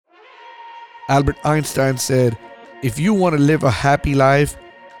Albert Einstein said, if you want to live a happy life,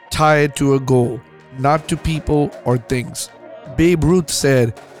 tie it to a goal, not to people or things. Babe Ruth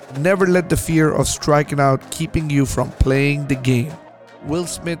said, never let the fear of striking out keeping you from playing the game. Will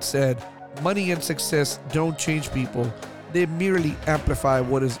Smith said, money and success don't change people, they merely amplify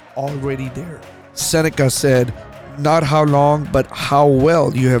what is already there. Seneca said, not how long, but how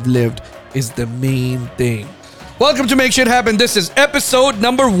well you have lived is the main thing. Welcome to Make Shit Happen. This is episode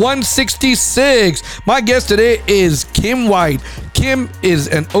number 166. My guest today is Kim White. Kim is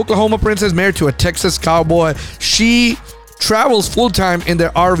an Oklahoma princess married to a Texas cowboy. She travels full-time in their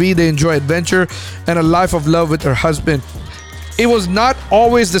RV. They enjoy adventure and a life of love with her husband. It was not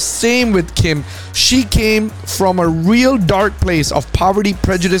always the same with Kim. She came from a real dark place of poverty,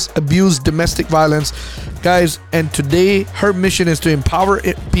 prejudice, abuse, domestic violence, guys. And today her mission is to empower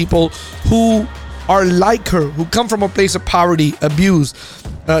people who are like her, who come from a place of poverty, abuse,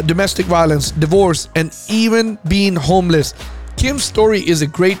 domestic violence, divorce, and even being homeless. Kim's story is a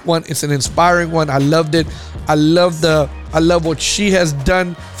great one. It's an inspiring one. I loved it. I love what she has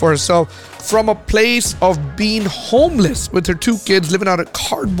done for herself from a place of being homeless with her two kids, living out of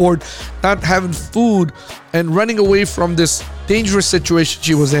cardboard, not having food, and running away from this dangerous situation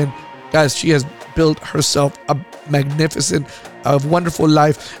she was in. Guys, she has built herself a magnificent, a wonderful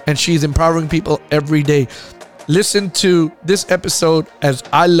life, and she's empowering people every day. Listen to this episode as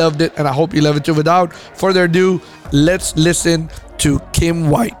I loved it, and I hope you love it too. Without further ado, let's listen to Kim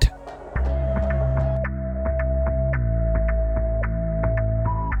White.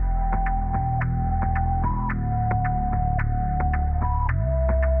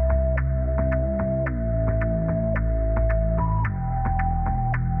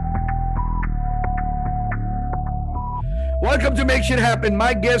 Welcome to Make Shit Happen.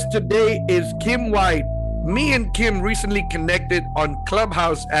 My guest today is Kim White. Me and Kim recently connected on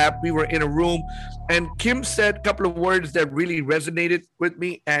Clubhouse app. We were in a room and Kim said a couple of words that really resonated with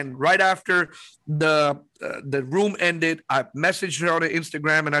me. And right after the room ended, I messaged her on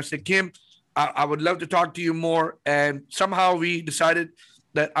Instagram and I said, Kim, I would love to talk to you more. And somehow we decided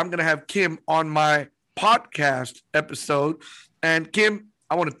that I'm going to have Kim on my podcast episode. And Kim,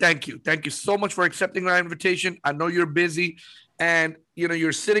 I want to thank you. Thank you so much for accepting my invitation. I know you're busy and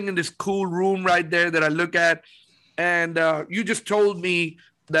you're sitting in this cool room right there that I look at. And you just told me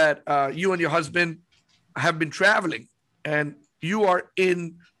that you and your husband have been traveling and you are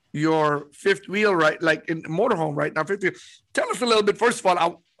in your fifth wheel, right? Like in a motorhome right now, fifth wheel. Tell us a little bit. First of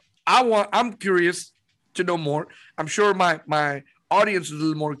all, I'm curious to know more. I'm sure my audience is a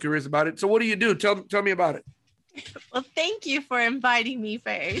little more curious about it. So what do you do? Tell me about it. Well, thank you for inviting me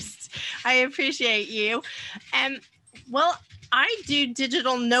first. I appreciate you. Well, I do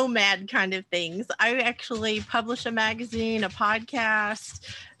digital nomad kind of things. I actually publish a magazine, a podcast,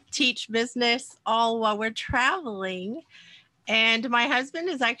 teach business, all while we're traveling. And my husband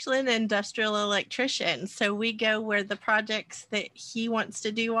is actually an industrial electrician. So we go where the projects that he wants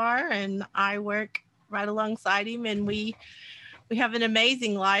to do are, and I work right alongside him, and we have an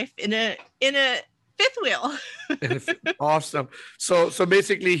amazing life in a fifth wheel. Awesome. So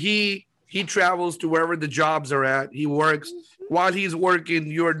basically he travels to wherever the jobs are at. He works while he's working.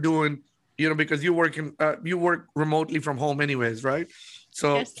 You're doing, because you work remotely from home anyways, right?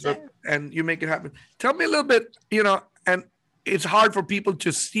 So and you make it happen. Tell me a little bit, and it's hard for people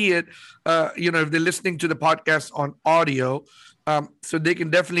to see it, if they're listening to the podcast on audio. So they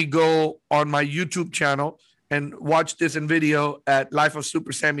can definitely go on my YouTube channel and watch this in video at Life of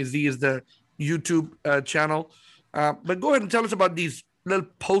Super Sammy Z is the YouTube channel. But go ahead and tell us about these little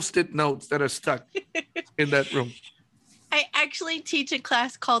Post-it notes that are stuck in that room. I actually teach a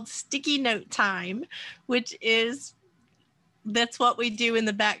class called Sticky Note Time, that's what we do in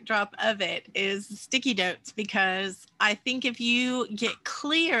the backdrop of it is sticky notes, because I think if you get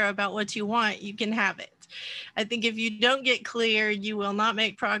clear about what you want, you can have it. I think if you don't get clear, you will not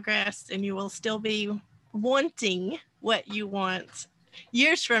make progress and you will still be wanting what you want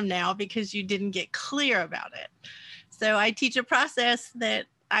years from now because you didn't get clear about it. So I teach a process that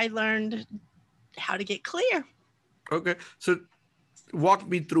I learned how to get clear. Okay. So walk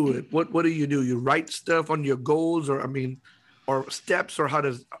me through it. What do? You write stuff on your goals or steps, or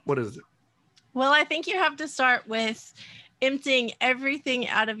what is it? Well, I think you have to start with emptying everything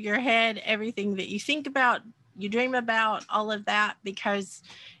out of your head, everything that you think about, you dream about, all of that, because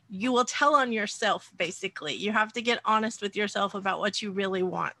you will tell on yourself, basically. You have to get honest with yourself about what you really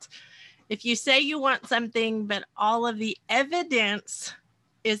want. If you say you want something, but all of the evidence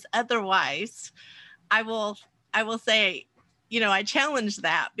is otherwise, I will say, I challenge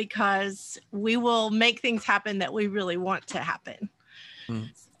that, because we will make things happen that we really want to happen.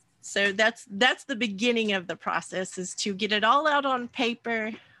 So that's the beginning of the process, is to get it all out on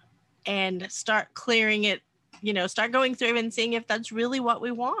paper and start clearing it, start going through and seeing if that's really what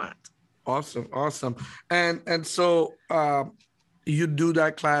we want. Awesome. And so you do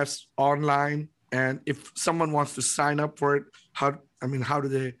that class online, and if someone wants to sign up for it, how do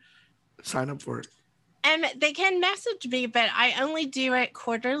they sign up for it? They can message me, but I only do it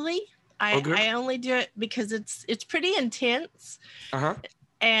quarterly. I only do it because it's pretty intense.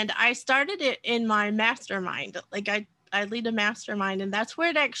 And I started it in my mastermind. Like I lead a mastermind, and that's where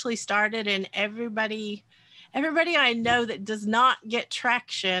it actually started. And everybody I know that does not get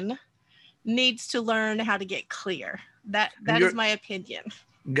traction needs to learn how to get clear. That is my opinion.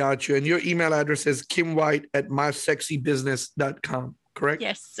 Got you. And your email address is kimwhite@mysexybusiness.com, correct?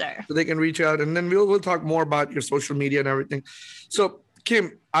 Yes, sir. So they can reach out, and then we'll talk more about your social media and everything. So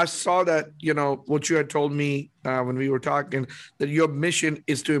Kim, I saw that, what you had told me when we were talking, that your mission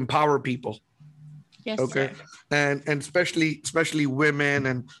is to empower people. Yes, okay, sir. And especially women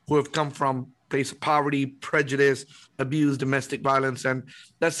and who have come from place of poverty, prejudice, abuse, domestic violence. And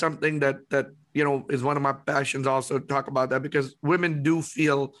that's something that is one of my passions also, to talk about that, because women do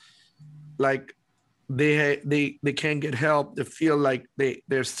feel like they can't get help. They feel like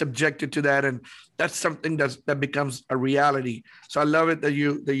they're subjected to that, and that's something that becomes a reality. So I love it that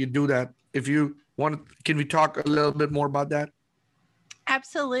you do that. If you want, can we talk a little bit more about that?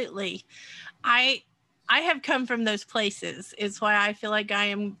 Absolutely. I have come from those places. It's why I feel like I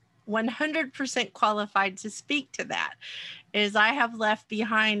am 100% qualified to speak to that. Is I have left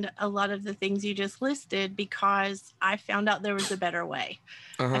behind a lot of the things you just listed because I found out there was a better way.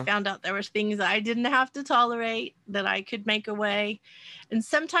 I found out there was things that I didn't have to tolerate, that I could make a way. And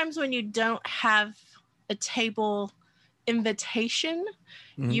sometimes when you don't have a table invitation,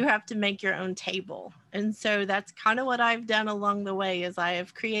 you have to make your own table. And so that's kind of what I've done along the way, is I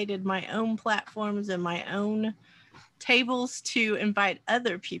have created my own platforms and my own tables to invite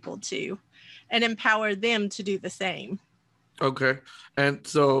other people to and empower them to do the same. Okay. And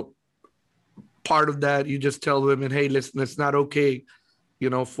so part of that, you just tell women, hey, listen, it's not okay,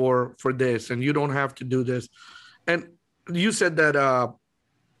 for this, and you don't have to do this. And you said that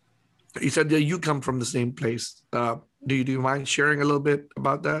you come from the same place. Do you mind sharing a little bit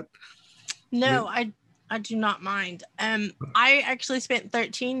about that? No, I do not mind. I actually spent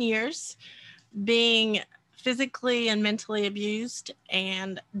 13 years being physically and mentally abused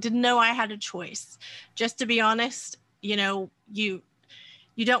and didn't know I had a choice. Just to be honest, you don't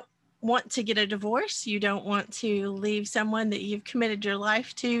want to get a divorce. You don't want to leave someone that you've committed your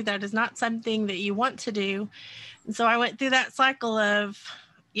life to. That is not something that you want to do. And so I went through that cycle of,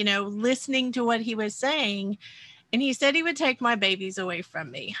 listening to what he was saying. And he said he would take my babies away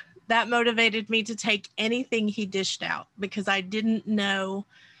from me. That motivated me to take anything he dished out, because I didn't know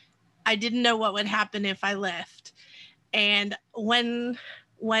what would happen if I left. And one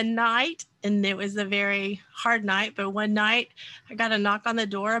night, and it was a very hard night, but one night I got a knock on the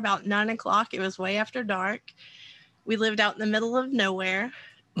door about 9:00. It was way after dark. We lived out in the middle of nowhere,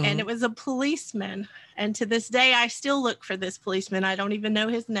 and it was a policeman. And to this day, I still look for this policeman. I don't even know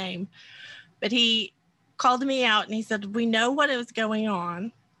his name, but he called me out and he said, we know what is going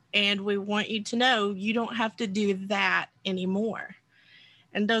on, and we want you to know you don't have to do that anymore.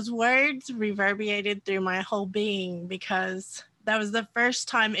 And those words reverberated through my whole being, because that was the first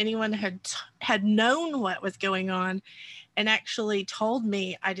time anyone had known what was going on and actually told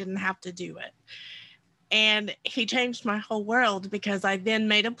me I didn't have to do it. And he changed my whole world, because I then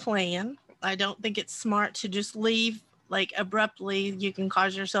made a plan. I don't think it's smart to just leave like abruptly. You can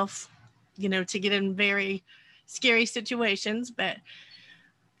cause yourself, to get in very scary situations, but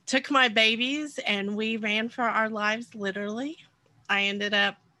took my babies and we ran for our lives, literally. I ended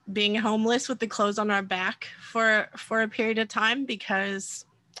up being homeless with the clothes on our back for a period of time, because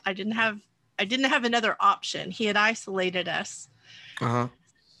I didn't have another option. He had isolated us.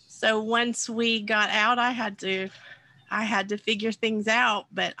 So once we got out, I had to figure things out.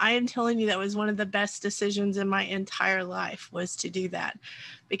 But I am telling you, that was one of the best decisions in my entire life, was to do that,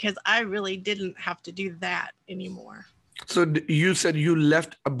 because I really didn't have to do that anymore. So you said you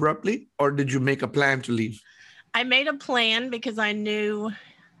left abruptly, or did you make a plan to leave? I made a plan, because I knew,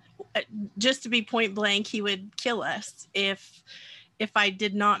 just to be point blank, he would kill us if I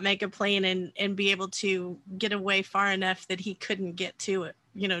did not make a plan and be able to get away far enough that he couldn't get to it,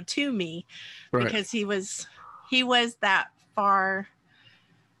 to me, right. Because he was that far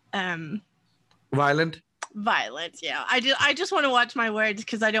violent. Yeah. I just want to watch my words,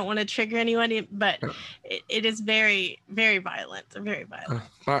 because I don't want to trigger anyone, but it is very, very violent. And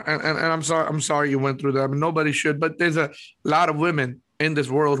I'm sorry you went through that. I mean, nobody should, but there's a lot of women in this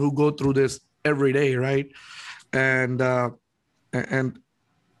world who go through this every day, right? And and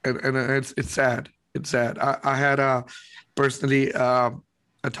and it's sad. It's sad. I had personally I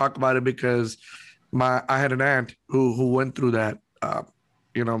talk about it because I had an aunt who went through that,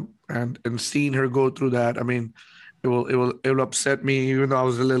 and seeing her go through that. I mean, it will upset me, even though I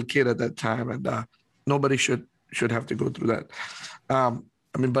was a little kid at that time, and nobody should have to go through that.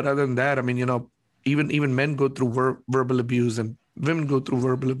 I mean, but other than that, I mean, even men go through verbal abuse, and women go through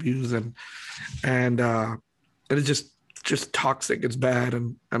verbal abuse, and it's just toxic. It's bad,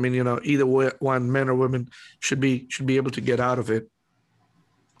 and I mean, either one, men or women, should be able to get out of it.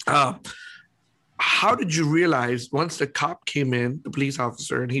 Uh, how did you realize once the cop came in, the police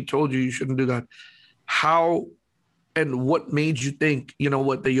officer, and he told you shouldn't do that? How and what made you think,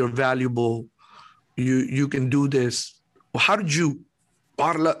 that you're valuable, you can do this? How did you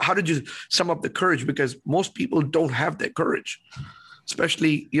bottle up? How did you sum up the courage? Because most people don't have that courage,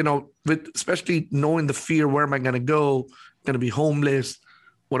 especially, especially knowing the fear. Where am I going to go? Going to be homeless?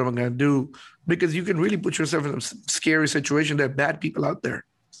 What am I going to do? Because you can really put yourself in a scary situation. There are bad people out there.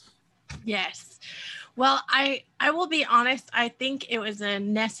 Yes. Well, I will be honest. I think it was a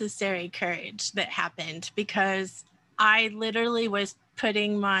necessary courage that happened, because I literally was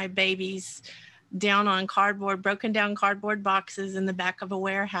putting my babies down on broken down cardboard boxes in the back of a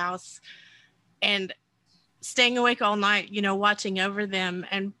warehouse, and staying awake all night, watching over them.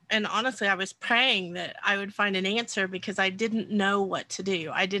 And honestly, I was praying that I would find an answer, because I didn't know what to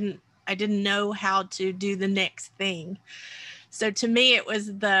do. I didn't know how to do the next thing. So to me, it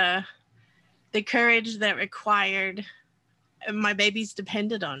was the courage that required. My babies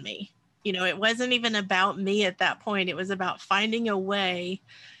depended on me. It wasn't even about me at that point. It was about finding a way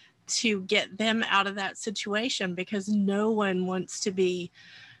to get them out of that situation, because no one wants to be,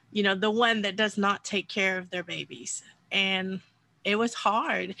 the one that does not take care of their babies. And it was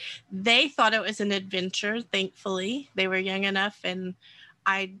hard. They thought it was an adventure. Thankfully, they were young enough, and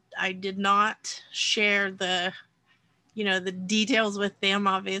I did not share the details with them.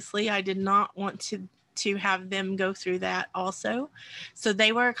 Obviously, I did not want to have them go through that also. So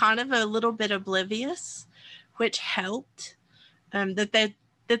they were kind of a little bit oblivious, which helped,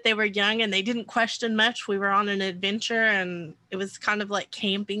 that they were young and they didn't question much. We were on an adventure, and it was kind of like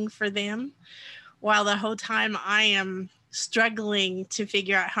camping for them, while the whole time I am struggling to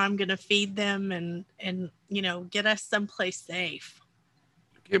figure out how I'm going to feed them and get us someplace safe.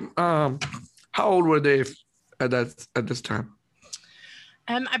 How old were they at this time?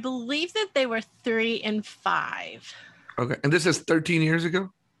 I believe that they were 3 and 5. Okay, and this is 13 years ago?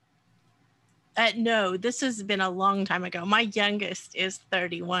 No, this has been a long time ago. My youngest is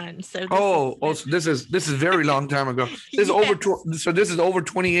 31. So this is very long time ago. This is this is over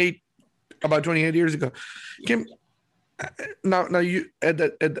 28, about 28 years ago. Kim, now you at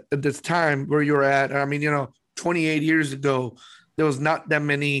this time where you're at, I mean, 28 years ago, there was not that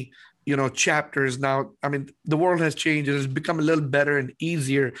many chapters. Now, I mean, the world has changed. It has become a little better and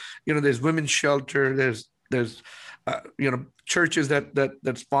easier. There's women's shelter. There's churches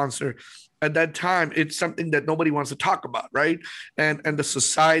that sponsor. At that time, it's something that nobody wants to talk about, right? And the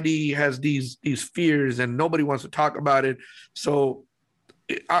society has these fears, and nobody wants to talk about it. So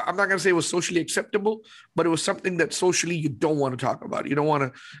I'm not going to say it was socially acceptable, but it was something that socially you don't want to talk about. You don't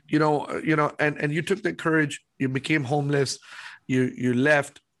want to, and you took that courage. You became homeless. You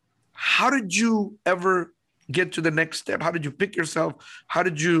left. How did you ever get to the next step? How did you pick yourself?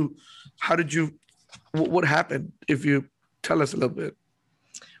 What happened? If you tell us a little bit.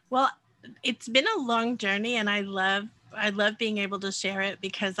 Well, it's been a long journey, and I love being able to share it,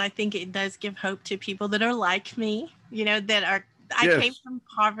 because I think it does give hope to people that are like me, I came from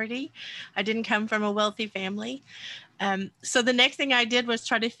poverty. I didn't come from a wealthy family. So the next thing I did was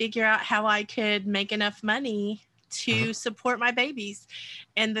try to figure out how I could make enough money to support my babies.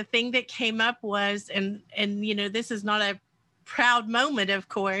 And the thing that came up was, and this is not a proud moment, of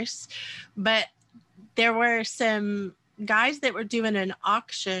course, but there were some guys that were doing an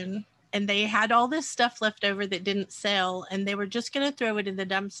auction, and they had all this stuff left over that didn't sell, and they were just going to throw it in the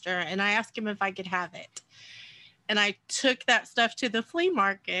dumpster. And I asked him if I could have it. And I took that stuff to the flea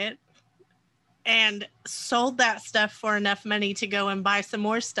market and sold that stuff for enough money to go and buy some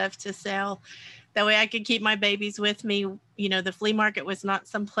more stuff to sell. That way I could keep my babies with me. The flea market was not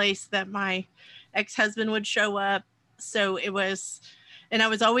some place that my ex-husband would show up. So it was, and I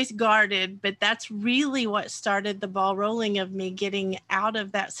was always guarded, but that's really what started the ball rolling of me getting out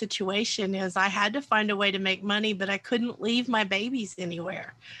of that situation. Is I had to find a way to make money, but I couldn't leave my babies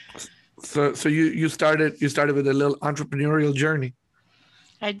anywhere. So you started with a little entrepreneurial journey.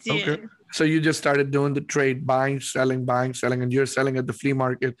 I did. Okay. So you just started doing the trade, buying, selling, and you're selling at the flea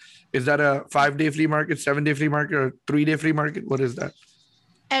market. Is that a 5-day flea market, 7-day flea market, or 3-day flea market? What is that?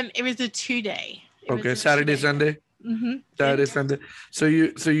 It was a 2-day. Okay, Saturday, Sunday. Mm-hmm. Saturday, Sunday. So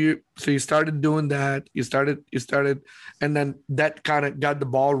you started doing that. You started, and then that kind of got the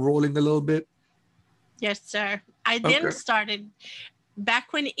ball rolling a little bit. Yes, sir. I then started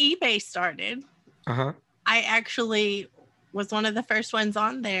back when eBay started. Uh-huh. I actually was one of the first ones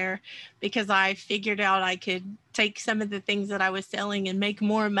on there because I figured out I could take some of the things that I was selling and make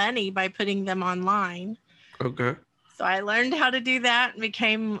more money by putting them online. Okay. So I learned how to do that and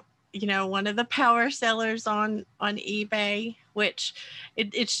became, one of the power sellers on eBay, which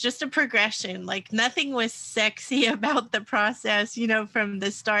it's just a progression. Like nothing was sexy about the process, from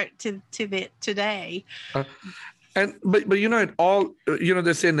the start to the today. But it all,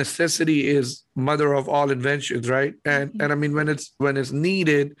 they say necessity is mother of all inventions, right? And I mean, when it's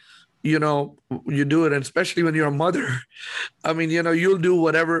needed, you do it. And especially when you're a mother, I mean, you'll do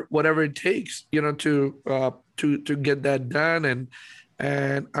whatever it takes, to get that done.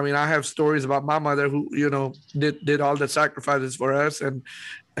 And I mean, I have stories about my mother who, did all the sacrifices for us. And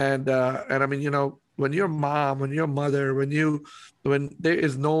I mean, when you're a mom, when you're a mother, when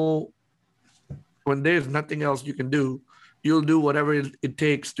there's nothing else you can do, you'll do whatever it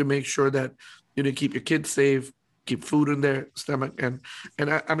takes to make sure that keep your kids safe, keep food in their stomach. And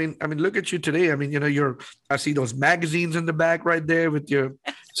I mean, look at you today. I mean, I see those magazines in the back right there with your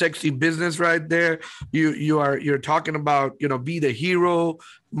sexy business right there. You're talking about, be the hero,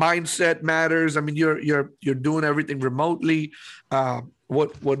 mindset matters. I mean, you're doing everything remotely.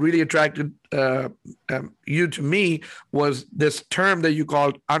 What really attracted you to me was this term that you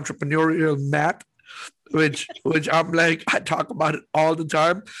called entrepreneurial math, which I'm like, I talk about it all the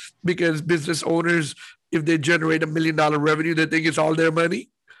time because business owners, if they generate $1 million revenue, they think it's all their money.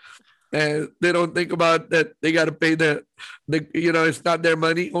 And they don't think about that they got to pay the it's not their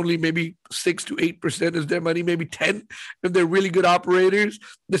money. Only maybe 6 to 8% is their money, maybe 10. If they're really good operators,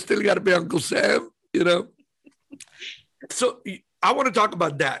 they still got to pay Uncle Sam, So I want to talk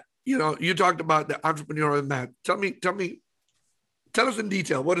about that. You talked about the entrepreneurial math. Tell us in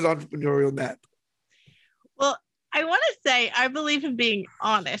detail, what is entrepreneurial math? Well, I want to say I believe in being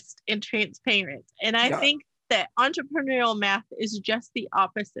honest and transparent. And I think that entrepreneurial math is just the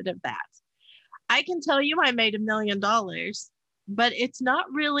opposite of that. I can tell you I made $1 million, but it's not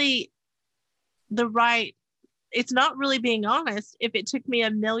really it's not really being honest if it took me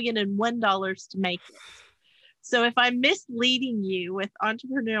 $1,000,001 to make it. So if I'm misleading you with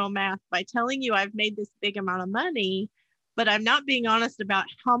entrepreneurial math by telling you I've made this big amount of money, but I'm not being honest about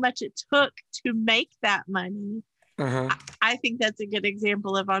how much it took to make that money, I think that's a good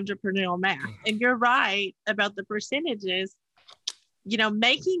example of entrepreneurial math. And you're right about the percentages.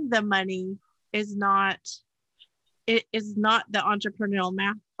 Making the money is not the entrepreneurial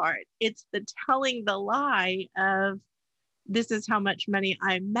math part. It's the telling the lie of this is how much money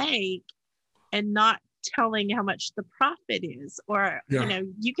I make and not telling how much the profit is. Or,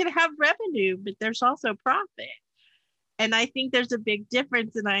 you can have revenue, but there's also profit. And I think there's a big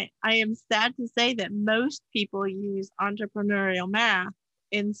difference. And I am sad to say that most people use entrepreneurial math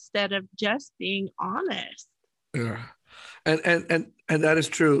instead of just being honest. Yeah. And that is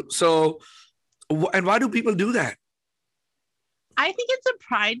true. So, and why do people do that? I think it's a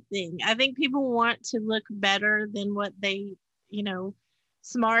pride thing. I think people want to look better than what they,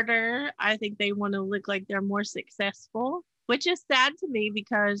 smarter. I think they want to look like they're more successful, which is sad to me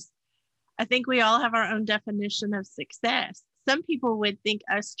because I think we all have our own definition of success. Some people would think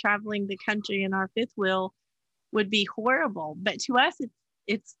us traveling the country in our fifth wheel would be horrible, but to us,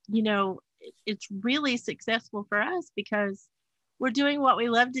 it's really successful for us because we're doing what we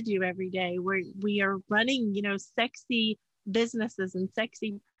love to do every day. We are running, sexy businesses and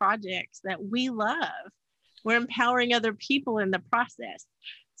sexy projects that we love. We're empowering other people in the process.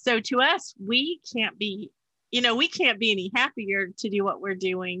 So to us, we can't be any happier to do what we're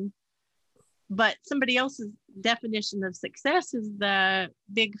doing. But somebody else's definition of success is the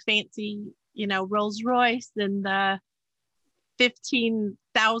big fancy, Rolls Royce and the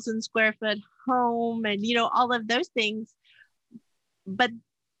 15,000 square foot home and, all of those things. But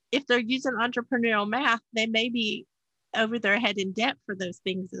if they're using entrepreneurial math, they may be over their head in debt for those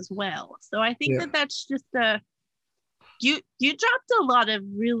things as well. So I think that's just you dropped a lot of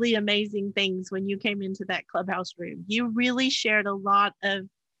really amazing things when you came into that clubhouse room. You really shared a lot of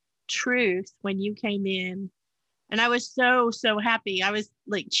truth when you came in, and I was so happy. I was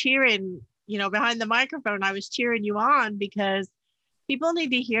like cheering, behind the microphone. I was cheering you on because people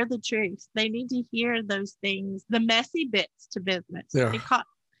need to hear the truth. They need to hear those things, the messy bits to business.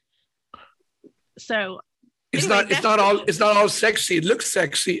 So It's anyway, not. It's not all sexy. It looks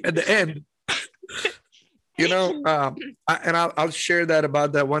sexy at the end. I'll share that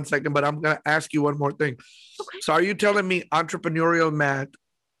about that 1 second. But I'm gonna ask you one more thing. okay. So, are you telling me entrepreneurial math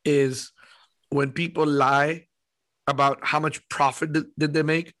is when people lie about how much profit did they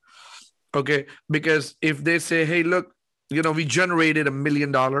make? Okay, because if they say, "Hey, look, we generated $1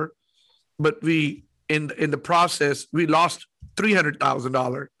 million, but we in the process we lost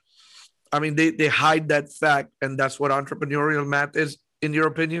 $300,000." I mean, they hide that fact, and that's what entrepreneurial math is, in your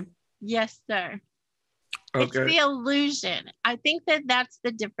opinion. Yes, sir. It's Okay. the illusion. I think that that's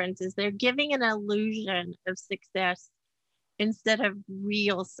the difference, is they're giving an illusion of success instead of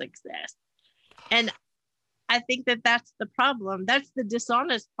real success. And I think that that's the problem. That's the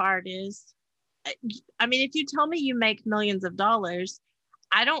dishonest part is, I mean, if you tell me you make millions of dollars,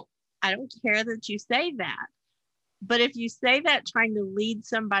 I don't care that you say that. But if you say that trying to lead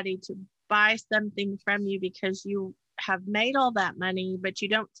somebody to buy something from you because you have made all that money, but you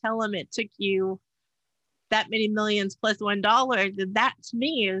don't tell them it took you that many millions plus $1, then that to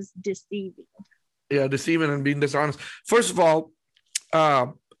me is deceiving. Yeah, deceiving and being dishonest. First of all,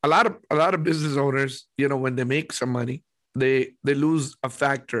 a lot of business owners, when they make some money, they lose a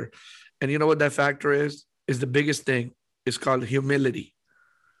factor, and you know what that factor is? Is the biggest thing. It's called humility.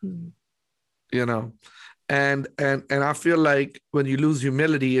 Hmm. And I feel like when you lose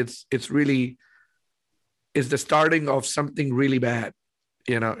humility, it's really it's the starting of something really bad.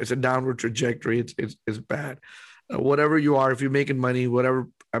 It's a downward trajectory. It's bad. Whatever you are, if you're making money, whatever.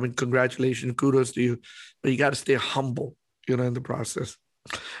 I mean, congratulations, kudos to you, but you got to stay humble. In the process,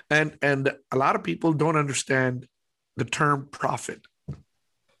 and a lot of people don't understand the term profit.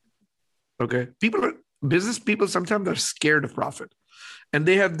 Okay, business people sometimes are scared of profit, and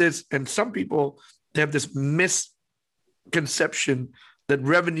they have this, and some people they have this misconception that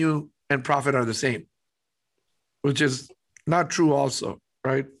revenue and profit are the same, which is not true also,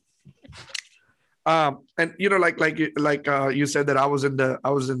 right? And you said that I was in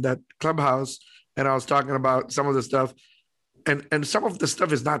that clubhouse and I was talking about some of the stuff, and some of the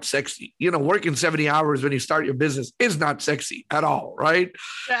stuff is not sexy. Working 70 hours when you start your business is not sexy at all, right?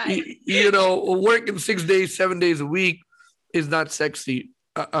 Right. Working 6 days, 7 days a week is not sexy.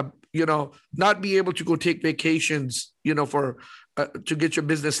 Not be able to go take vacations, for to get your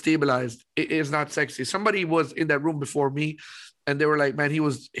business stabilized, it is not sexy. Somebody was in that room before me, and they were like, "Man, he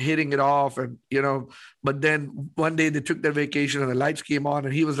was hitting it off," and But then one day they took their vacation, and the lights came on,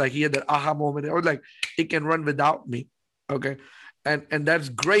 and he was like, he had that aha moment. I was like, "It can run without me." Okay, and that's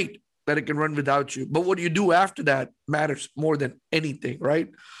great that it can run without you. But what you do after that matters more than anything,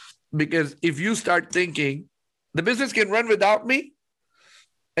 right? Because if you start thinking the business can run without me,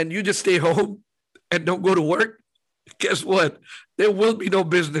 and you just stay home and don't go to work, guess what? There will be no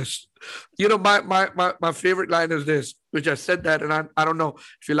business. My favorite line is this, which I said that, and I don't know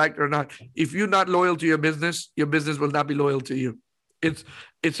if you like it or not. If you're not loyal to your business will not be loyal to you. It's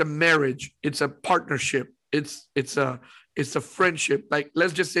a marriage. It's a partnership. It's a friendship. Like,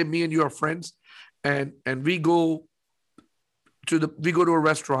 let's just say me and you are friends, and we go to a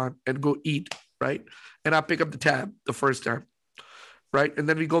restaurant and go eat, right? And I pick up the tab the first time, right? And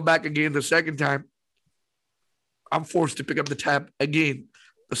then we go back again the second time. I'm forced to pick up the tab again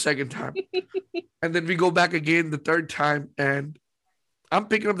the second time. And then we go back again the third time, and I'm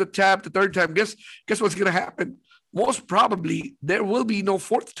picking up the tab the third time. Guess what's going to happen? Most probably there will be no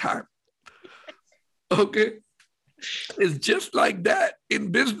fourth time. Okay? It's just like that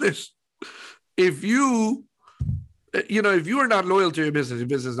in business. If you are not loyal to your business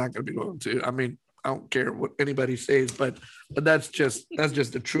is not going to be loyal to you. I mean, I don't care what anybody says, but that's just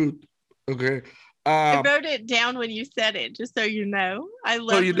the truth. Okay. I wrote it down when you said it, just so you know. I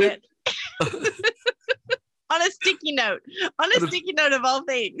loved you did? it. On a sticky note. On a sticky note of all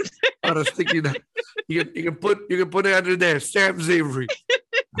things. On a sticky note. You can put it under there. Sam Zavery.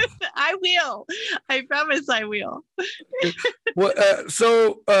 I will. I promise I will. Well,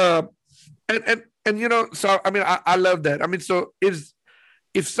 so I mean, I love that. I mean, so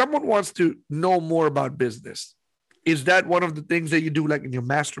if someone wants to know more about business, is that one of the things that you do, like in your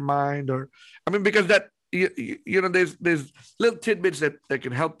mastermind? Or, I mean, because that there's little tidbits that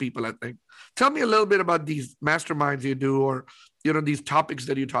can help people, I think. Tell me a little bit about these masterminds you do, or these topics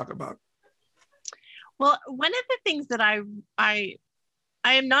that you talk about. Well, one of the things that I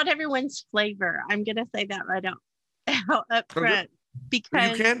am not everyone's flavor. I'm gonna say that right up front,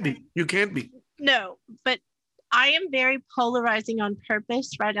 because you can be. No, but I am very polarizing on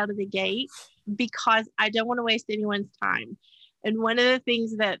purpose right out of the gate, because I don't want to waste anyone's time. And one of the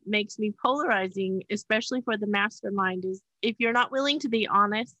things that makes me polarizing, especially for the mastermind, is if you're not willing to be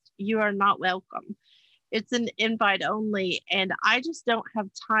honest, you are not welcome. It's an invite only. And I just don't have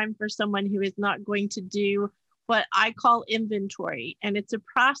time for someone who is not going to do what I call inventory. And it's a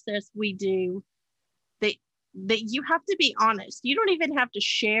process we do that you have to be honest. You don't even have to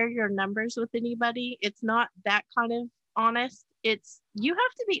share your numbers with anybody. It's not that kind of honest. It's you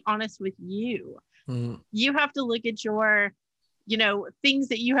have to be honest with you. You have to look at your, things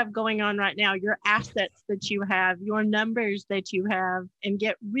that you have going on right now, your assets that you have, your numbers that you have, and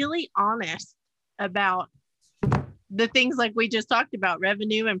get really honest about the things like we just talked about,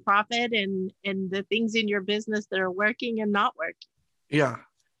 revenue and profit, and the things in your business that are working and not working. Yeah.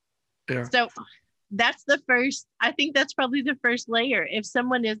 So that's I think that's probably the first layer. If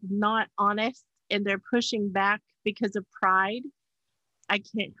someone is not honest and they're pushing back because of pride, I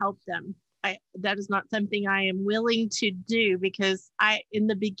can't help them. That is not something I am willing to do, because I, in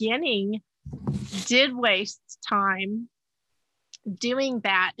the beginning, did waste time doing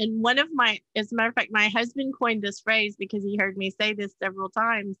that. And as a matter of fact, my husband coined this phrase because he heard me say this several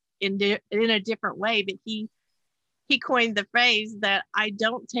times in a different way, but he coined the phrase that I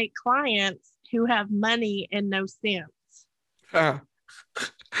don't take clients who have money and no sense.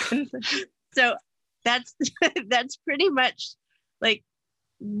 So that's pretty much like,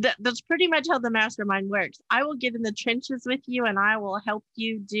 that's pretty much how the mastermind works. I will get in the trenches with you and I will help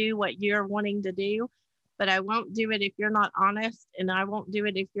you do what you're wanting to do, but I won't do it if you're not honest, and I won't do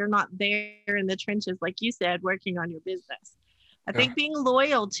it if you're not there in the trenches, like you said, working on your business. I think being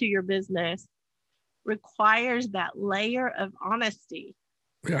loyal to your business requires that layer of honesty.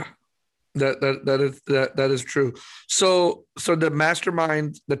 Yeah, that is true. So the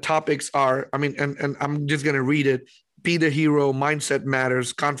mastermind, the topics are, and I'm just gonna read it: Be the Hero, Mindset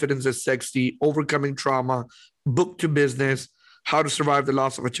Matters, Confidence is Sexy, Overcoming Trauma, Book to Business, How to Survive the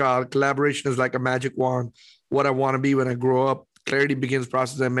Loss of a Child, Collaboration is Like a Magic Wand, What I Want to Be When I Grow Up, Clarity Begins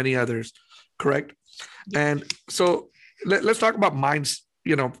Process, and many others. Correct? Yes. And so let's talk about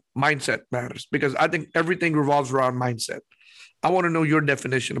mindset matters, because I think everything revolves around mindset. I want to know your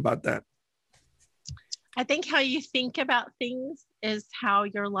definition about that. I think how you think about things is how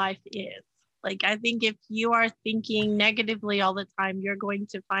your life is. Like, I think if you are thinking negatively all the time, you're going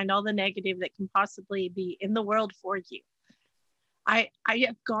to find all the negative that can possibly be in the world for you. I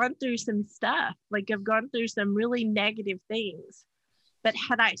have gone through some stuff, like I've gone through some really negative things, but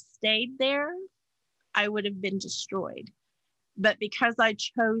had I stayed there, I would have been destroyed. But because I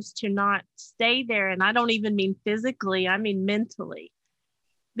chose to not stay there, and I don't even mean physically, I mean mentally,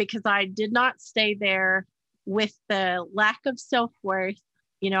 because I did not stay there with the lack of self-worth.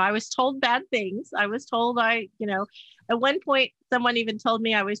 I was told bad things. I was told at one point, someone even told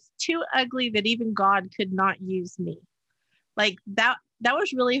me I was too ugly that even God could not use me. Like that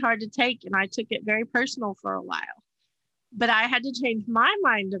was really hard to take. And I took it very personal for a while. But I had to change my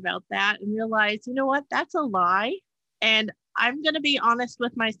mind about that and realize, you know what, that's a lie. And I'm going to be honest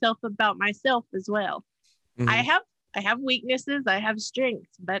with myself about myself as well. Mm-hmm. I have weaknesses, I have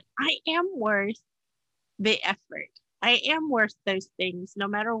strengths, but I am worth the effort. I am worth those things, no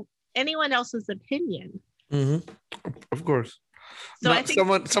matter anyone else's opinion. Mm-hmm. Of course. So I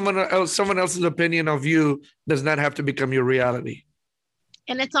think someone else's opinion of you does not have to become your reality.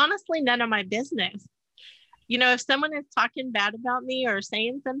 And it's honestly none of my business. If someone is talking bad about me or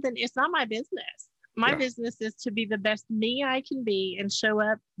saying something, it's not my business. My business is to be the best me I can be and show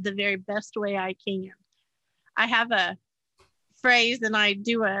up the very best way I can. I have a phrase, and I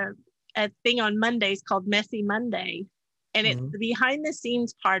do a thing on Mondays called Messy Monday. And it's the behind the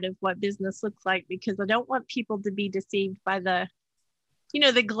scenes part of what business looks like, because I don't want people to be deceived by the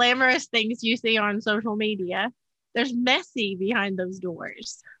glamorous things you see on social media. There's messy behind those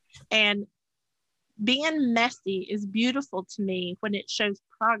doors. And being messy is beautiful to me when it shows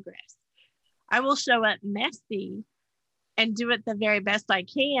progress. I will show up messy and do it the very best I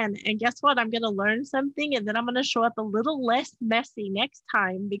can. And guess what? I'm going to learn something, and then I'm going to show up a little less messy next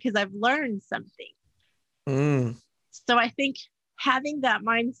time because I've learned something. So I think having that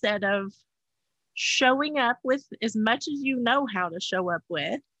mindset of showing up with as much as you know how to show up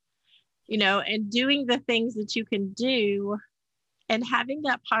with, and doing the things that you can do and having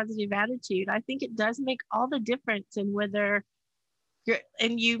that positive attitude, I think it does make all the difference in whether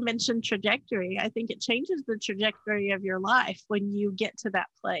and you mentioned trajectory. I think it changes the trajectory of your life when you get to that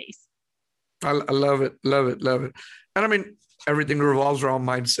place. I love it. And everything revolves around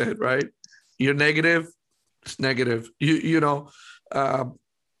mindset, right? You're negative, it's negative. I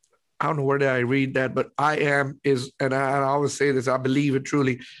don't know where did I read that, but I am is, and I always say this, I believe it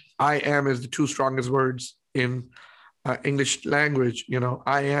truly, I am is the two strongest words in English language.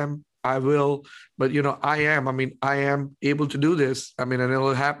 I am I will, but I am able to do this. I mean, and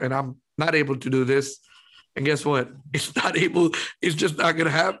it'll happen. I'm not able to do this. And guess what? It's just not going to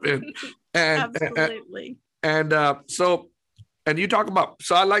happen. Absolutely. So, and you talk about,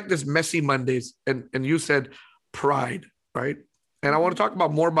 so I like this messy Mondays, and you said pride, right? And I want to talk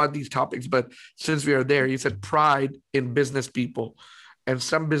about more about these topics, but since we are there, you said pride in business people. And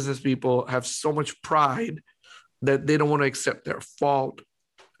some business people have so much pride that they don't want to accept their fault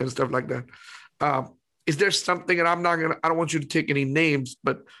and stuff like that. Is there something, and I don't want you to take any names,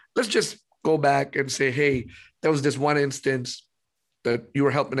 but let's just go back and say, hey, there was this one instance that you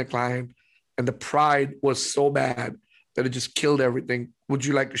were helping a client and the pride was so bad that it just killed everything. Would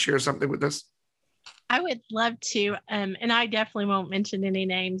you like to share something with us? I would love to. And I definitely won't mention any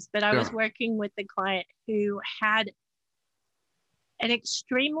names, but I was working with a client who had an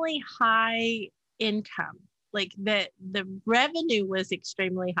extremely high income. Like the revenue was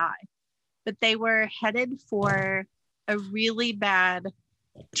extremely high, but they were headed for a really bad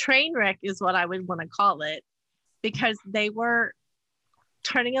train wreck is what I would want to call it, because they were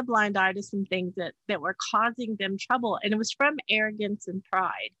turning a blind eye to some things that were causing them trouble. And it was from arrogance and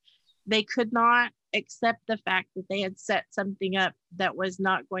pride. They could not accept the fact that they had set something up that was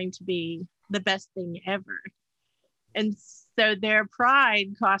not going to be the best thing ever. And so their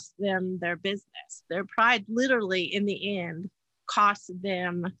pride cost them their business. Their pride literally in the end cost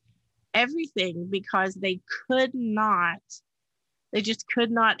them everything, because they just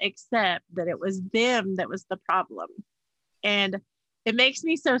could not accept that it was them that was the problem. And it makes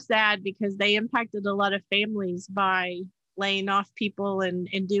me so sad because they impacted a lot of families by laying off people and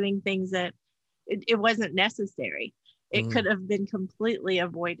doing things that it wasn't necessary. It could have been completely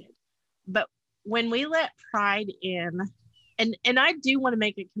avoided. But when we let pride in, and I do want to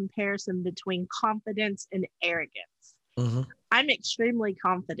make a comparison between confidence and arrogance. I'm extremely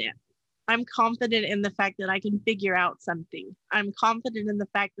confident. I'm confident in the fact that I can figure out something. I'm confident in the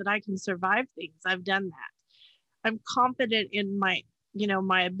fact that I can survive things. I've done that. I'm confident in my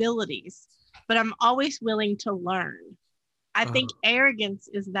abilities, but I'm always willing to learn. I think arrogance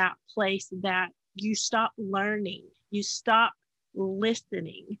is that place that you stop learning, you stop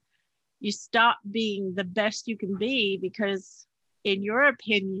listening, you stop being the best you can be, because in your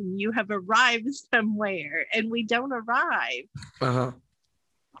opinion, you have arrived somewhere and we don't arrive.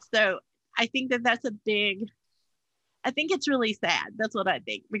 So I think that's I think it's really sad. That's what I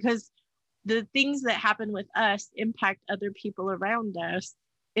think, because the things that happen with us impact other people around us.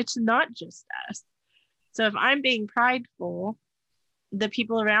 It's not just us. So if I'm being prideful, the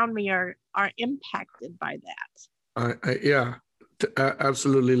people around me are impacted by that. I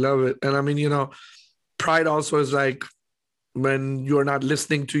absolutely love it. And I mean, pride also is like when you're not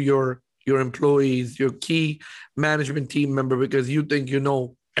listening to your employees, your key management team member, because you think you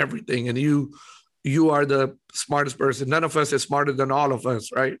know everything and you are the smartest person. None of us is smarter than all of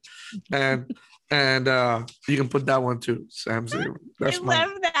us, right? And you can put that one too, Sam. I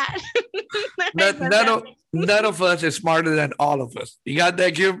love that. None of us is smarter than all of us. You got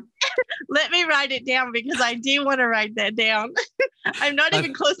that, Kim? Let me write it down, because I do want to write that down. I'm not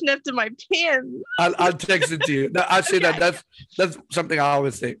even close enough to my pen. I'll text it to you. I say okay. That's something I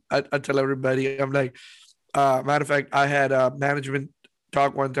always say. I tell everybody, I'm like, matter of fact, I had a management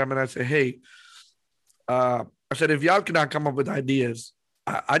talk one time and I said, hey, I said, if y'all cannot come up with ideas,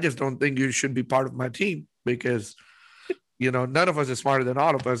 I just don't think you should be part of my team, because, none of us is smarter than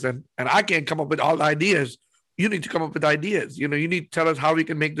all of us. And I can't come up with all the ideas. You need to come up with ideas. You need to tell us how we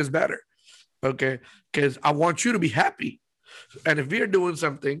can make this better. Okay. Because I want you to be happy. And if we're doing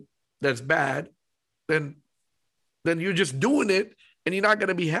something that's bad, then you're just doing it and you're not going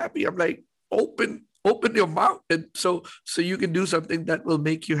to be happy. I'm like, open your mouth, and so you can do something that will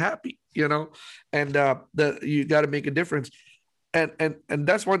make you happy, and you got to make a difference. And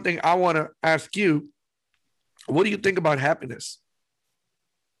that's one thing I want to ask you. What do you think about happiness?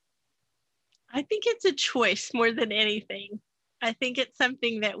 I think it's a choice more than anything. I think it's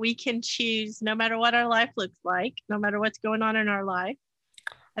something that we can choose no matter what our life looks like, no matter what's going on in our life.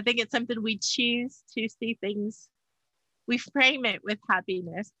 I think it's something we choose to see things. We frame it with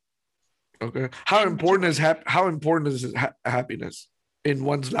happiness. Okay. How important is happiness in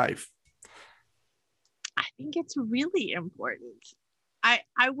one's life? I think it's really important.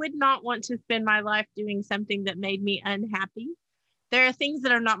 I would not want to spend my life doing something that made me unhappy. There are things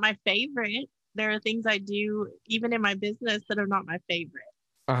that are not my favorite. There are things I do, even in my business, that are not my favorite.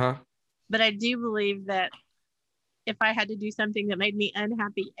 But I do believe that if I had to do something that made me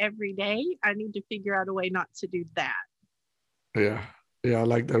unhappy every day, I need to figure out a way not to do that. Yeah, I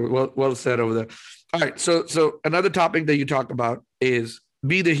like that. Well said over there. All right. So another topic that you talk about is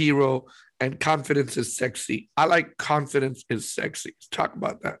be the hero, and confidence is sexy. I like confidence is sexy. Let's talk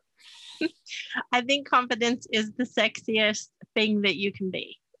about that. I think confidence is the sexiest thing that you can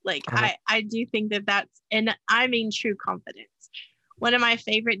be. Like, I do think that that's, and I mean true confidence. One of my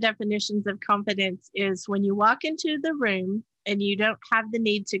favorite definitions of confidence is when you walk into the room and you don't have the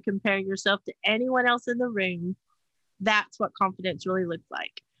need to compare yourself to anyone else in the room. That's what confidence really looks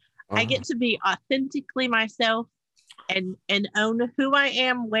like. I get to be authentically myself and own who I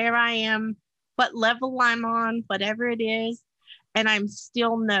am, where I am, what level I'm on, whatever it is. And I'm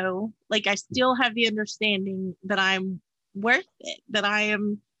still I still have the understanding that I'm worth it, that I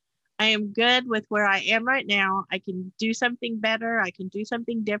am good with where I am right now. I can do something better. I can do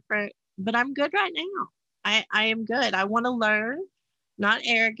something different, but I'm good right now. I am good. I want to learn, not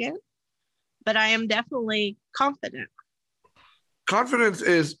arrogant, but I am definitely confident. Confidence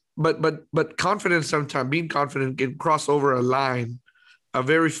is, but confidence sometimes, being confident can cross over a line, a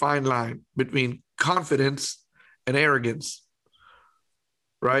very fine line between confidence and arrogance,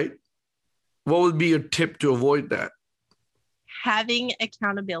 right? What would be your tip to avoid that? Having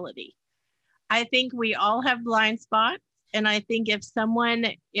accountability. I think we all have blind spots. And I think if someone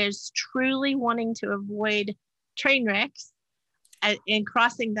is truly wanting to avoid train wrecks and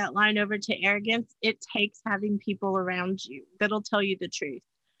crossing that line over to arrogance, it takes having people around you that'll tell you the truth.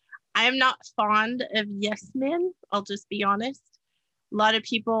 I am not fond of yes men. I'll just be honest. A lot of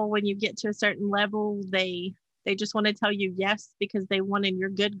people, when you get to a certain level, they just want to tell you yes because they want in your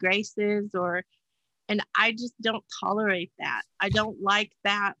good graces, and I just don't tolerate that. I don't like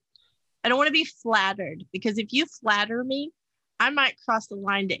that. I don't want to be flattered, because if you flatter me, I might cross the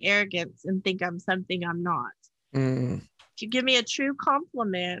line to arrogance and think I'm something I'm not. If you give me a true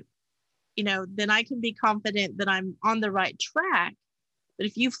compliment, then I can be confident that I'm on the right track. But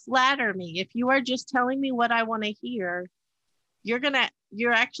if you flatter me, if you are just telling me what I want to hear,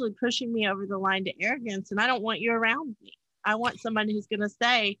 you're actually pushing me over the line to arrogance, and I don't want you around me. I want somebody who's going to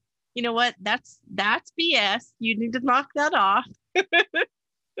say, you know what, that's BS. You need to knock that off.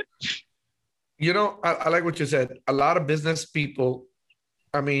 I like what you said. A lot of business people,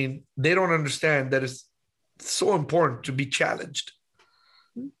 they don't understand that it's so important to be challenged.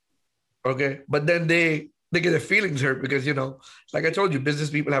 Okay. But then they get their feelings hurt because, like I told you,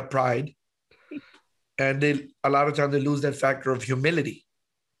 business people have pride. And a lot of times they lose that factor of humility.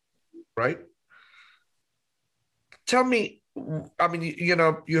 Right? Tell me,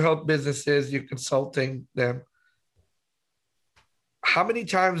 you help businesses, you're consulting them. How many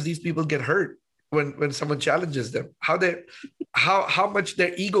times these people get hurt when someone challenges them? How much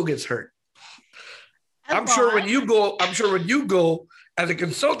their ego gets hurt? I'm sure when you go as a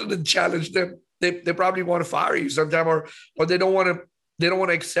consultant and challenge them, they probably want to fire you sometime, or they don't want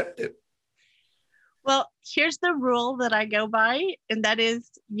to accept it. Well, here's the rule that I go by, and that is,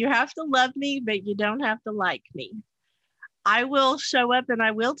 you have to love me, but you don't have to like me. I will show up and I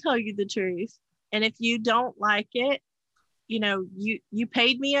will tell you the truth. And if you don't like it, you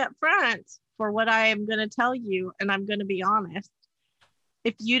paid me up front for what I am going to tell you, and I'm going to be honest.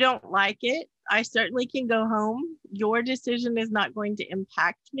 If you don't like it, I certainly can go home. Your decision is not going to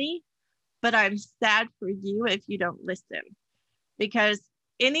impact me, but I'm sad for you if you don't listen, because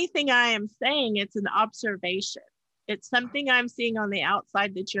anything I am saying, it's an observation. It's something I'm seeing on the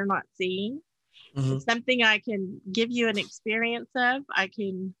outside that you're not seeing. Mm-hmm. It's something I can give you an experience of. I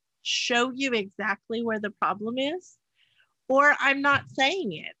can show you exactly where the problem is, or I'm not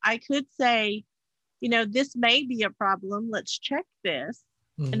saying it. I could say, this may be a problem. Let's check this.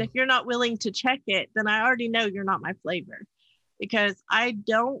 Mm-hmm. And if you're not willing to check it, then I already know you're not my flavor, because I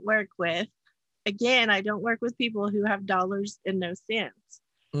don't work with people who have dollars and no cents.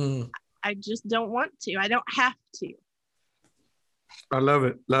 Mm. I just don't want to. I don't have to. I love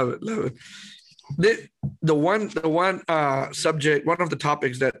it. The one subject, one of the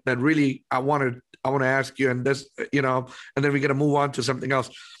topics that really I want to ask you, and this, and then we're gonna move on to something else.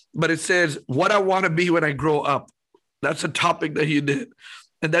 But it says, what I want to be when I grow up. That's a topic that you did,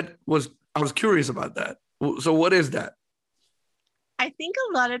 and I was curious about that. So what is that? I think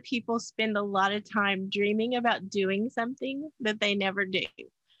a lot of people spend a lot of time dreaming about doing something that they never do.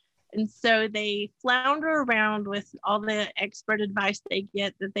 And so they flounder around with all the expert advice they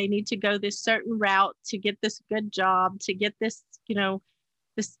get, that they need to go this certain route to get this good job, to get this,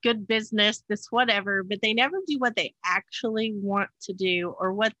 this good business, this whatever, but they never do what they actually want to do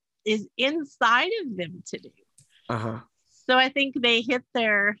or what is inside of them to do. Uh-huh. So I think they hit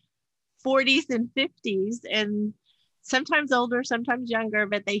their 40s and 50s, and sometimes older, sometimes younger,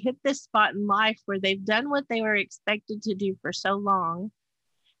 but they hit this spot in life where they've done what they were expected to do for so long.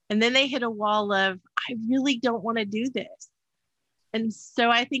 And then they hit a wall of, I really don't want to do this. And so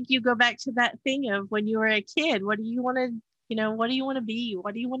I think you go back to that thing of when you were a kid, what do you want to, what do you want to be?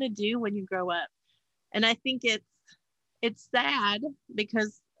 What do you want to do when you grow up? And I think it's sad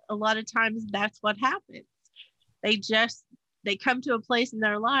because a lot of times that's what happens. They come to a place in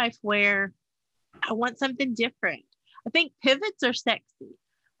their life where I want something different. I think pivots are sexy.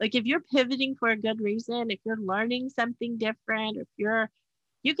 Like if you're pivoting for a good reason, if you're learning something different,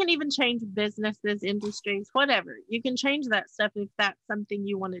 you can even change businesses, industries, whatever. You can change that stuff if that's something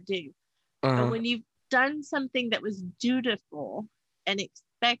you want to do. But when you've done something that was dutiful and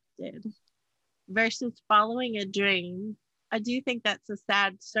expected versus following a dream, I do think that's a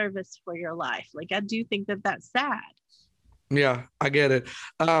sad service for your life. Like, I do think that that's sad. Yeah, I get it.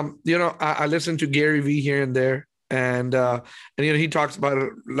 I listen to Gary Vee here and there, and he talks about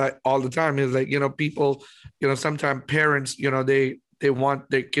it like all the time. He's like, people, sometimes parents, they want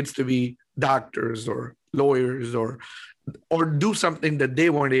their kids to be doctors or lawyers or do something that they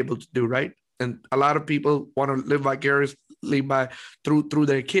weren't able to do, right? And a lot of people want to live vicariously through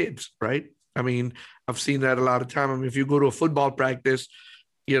their kids, right? I mean, I've seen that a lot of time. I mean, if you go to a football practice,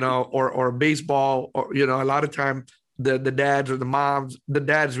 or baseball, or a lot of time the dads or the moms, the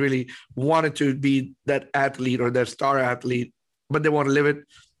dads really wanted to be that athlete or that star athlete, but they want to live it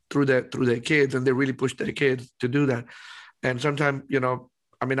through their kids, and they really push their kids to do that. And sometimes,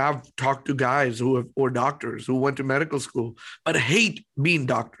 I mean, I've talked to guys who are doctors who went to medical school, but hate being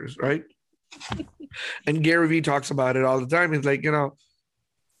doctors, right? And Gary Vee talks about it all the time. He's like,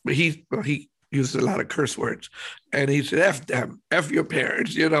 he uses a lot of curse words, and he said, F them, F your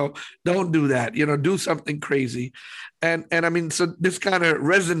parents, don't do that, do something crazy. And I mean, so this kind of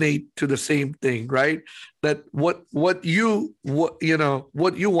resonate to the same thing, right? That what you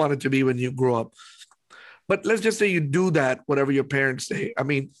wanted to be when you grow up. But let's just say you do that, whatever your parents say. I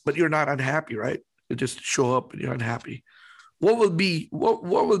mean, but you're not unhappy, right? You just show up and you're unhappy. What will be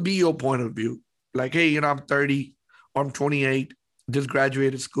your point of view? Like, hey, I'm 30 or I'm 28, just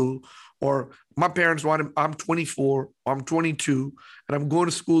graduated school, or my parents I'm 24 or I'm 22 and I'm going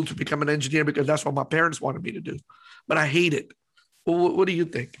to school to become an engineer because that's what my parents wanted me to do, but I hate it. What do you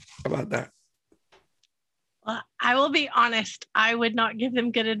think about that? Well, I will be honest. I would not give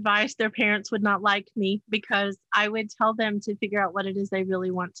them good advice. Their parents would not like me because I would tell them to figure out what it is they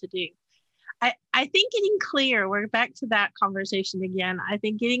really want to do. I think getting clear, we're back to that conversation again. I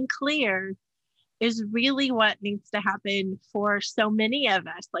think getting clear is really what needs to happen for so many of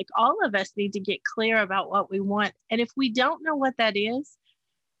us. Like all of us need to get clear about what we want. And if we don't know what that is,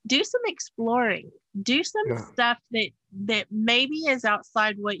 do some exploring, do some stuff that maybe is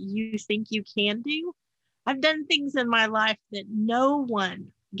outside what you think you can do. I've done things in my life that no one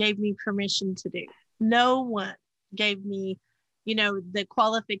gave me permission to do. No one gave me, the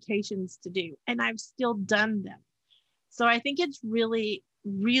qualifications to do, and I've still done them. So I think it's really,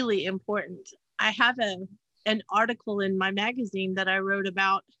 really important. I have an article in my magazine that I wrote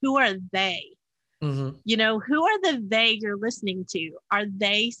about who are they? Mm-hmm. Who are the they you're listening to? Are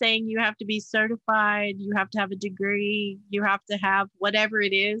they saying you have to be certified, you have to have a degree, you have to have whatever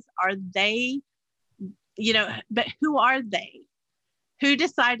it is? Are they, but who are they? Who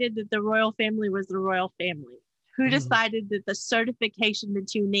decided that the royal family was the royal family? Who decided that the certification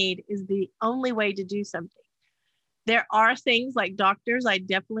that you need is the only way to do something? There are things like doctors. I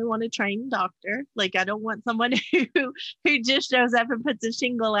definitely want to train a doctor. Like, I don't want someone who just shows up and puts a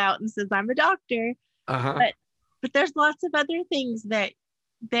shingle out and says, I'm a doctor. But there's lots of other things that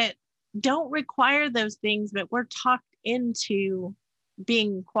don't require those things, but we're talked into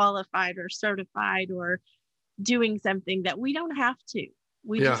being qualified or certified or doing something that we don't have to.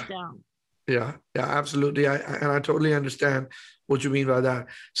 We just don't. Yeah, absolutely. I totally understand what you mean by that.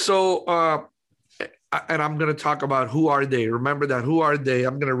 So, and I'm going to talk about who are they. Remember that, who are they?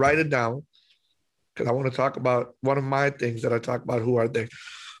 I'm going to write it down because I want to talk about one of my things that I talk about, who are they.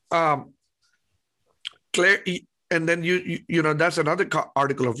 Clarity, and then you know that's another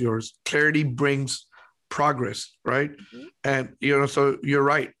article of yours. Clarity brings progress, right? Mm-hmm. And so you're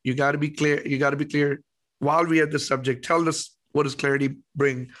right. You got to be clear. You got to be clear. While we have the subject, tell us, what does clarity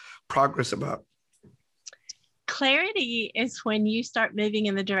bring progress about? Clarity is when you start moving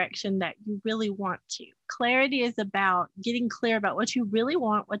in the direction that you really want to. Clarity is about getting clear about what you really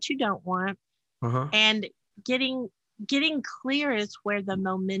want, what you don't want, and getting clear is where the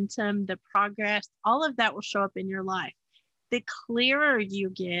momentum, the progress, all of that will show up in your life. The clearer you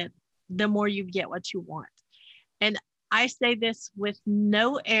get, the more you get what you want. And I say this with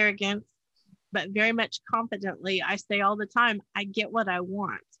no arrogance, but very much confidently. I say all the time, I get what I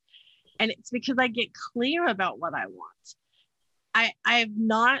want. And it's because I get clear about what I want. I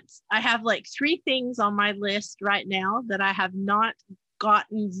have like 3 things on my list right now that I have not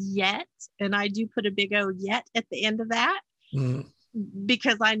gotten yet. And I do put a big O yet at the end of that Mm.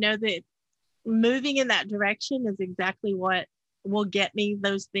 because I know that moving in that direction is exactly what will get me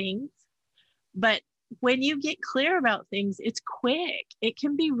those things. But when you get clear about things, it's quick. It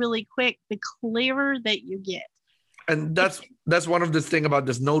can be really quick the clearer that you get. And that's one of the thing about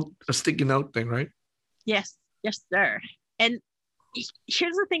this note, a sticky note thing, right? Yes, yes, sir. And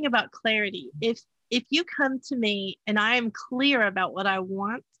here's the thing about clarity. If you come to me and I am clear about what I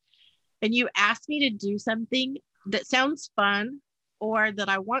want, and you ask me to do something that sounds fun or that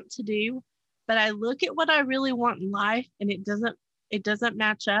I want to do, but I look at what I really want in life and it doesn't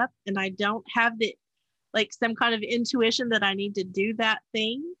match up, and I don't have the like some kind of intuition that I need to do that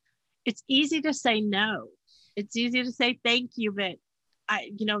thing, it's easy to say no. It's easy to say thank you, but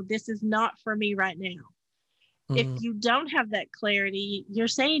this is not for me right now. If Mm. you don't have that clarity, you're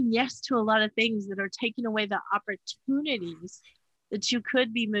saying yes to a lot of things that are taking away the opportunities that you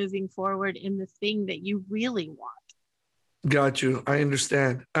could be moving forward in the thing that you really want. Got you. I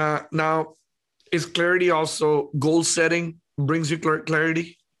understand. Now, is clarity also goal setting brings you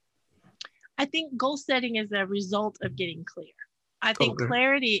clarity? I think goal setting is a result of getting clear. I think Okay.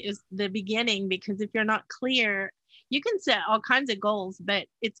 clarity is the beginning, because if you're not clear, you can set all kinds of goals, but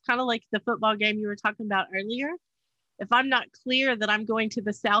it's kind of like the football game you were talking about earlier. If I'm not clear that I'm going to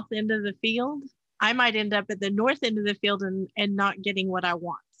the south end of the field, I might end up at the north end of the field and not getting what I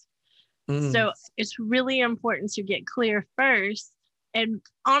want. Mm. So it's really important to get clear first. And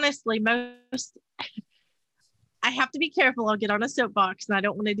honestly, I have to be careful. I'll get on a soapbox and I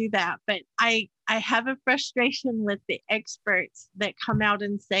don't want to do that. But I have a frustration with the experts that come out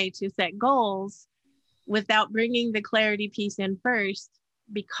and say to set goals without bringing the clarity piece in first,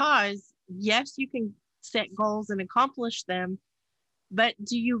 because yes, you can set goals and accomplish them, but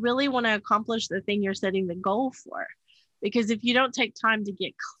do you really want to accomplish the thing you're setting the goal for? Because if you don't take time to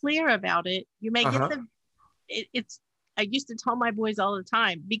get clear about it, you may get Uh-huh. I used to tell my boys all the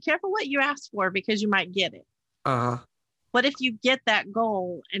time, be careful what you ask for because you might get it. Uh-huh. What if you get that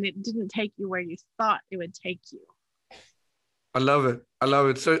goal and it didn't take you where you thought it would take you? I love it. I love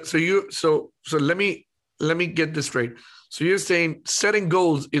it. So let me get this straight. So you're saying setting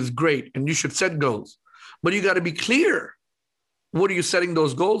goals is great and you should set goals, but you got to be clear. What are you setting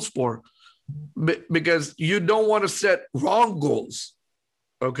those goals for? Because you don't want to set wrong goals.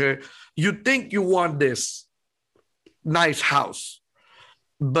 Okay. You think you want this nice house,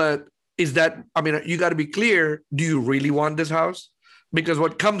 but is that, I mean, you got to be clear. Do you really want this house? Because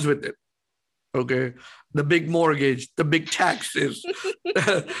what comes with it? Okay. The big mortgage, the big taxes,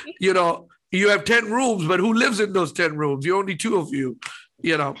 you have 10 rooms, but who lives in those 10 rooms? You only 2 of you,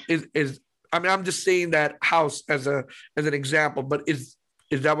 I mean, I'm just saying that house as an example, but is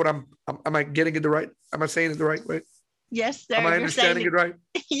that what am I getting it the right? Am I saying it the right way? Yes, sir. Am I understanding it right?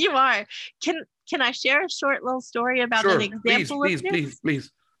 You are. Can I share a short little story about Sure. an example of this?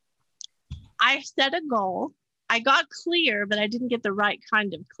 Please. I set a goal. I got clear, but I didn't get the right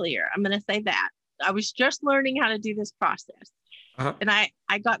kind of clear. I'm going to say that. I was just learning how to do this process. Uh-huh. And I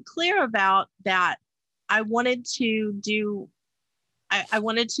got clear about that. I wanted to do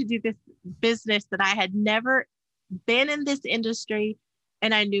this business that I had never been in this industry,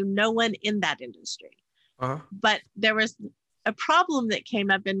 and I knew no one in that industry. Uh-huh. But there was a problem that came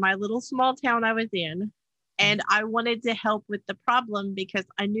up in my little small town I was in, and I wanted to help with the problem because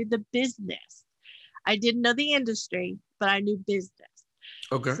I knew the business. I didn't know the industry, but I knew business.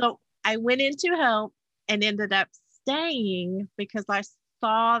 Okay. So I went in to help and ended up staying because I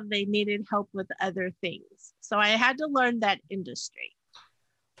saw they needed help with other things. So I had to learn that industry.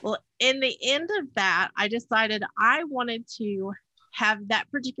 Well, in the end of that, I decided I wanted to have that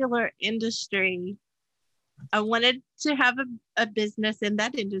particular industry. I wanted to have a business in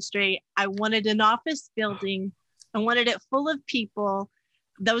that industry. I wanted an office building. I wanted it full of people.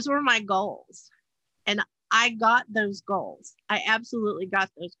 Those were my goals. And I got those goals. I absolutely got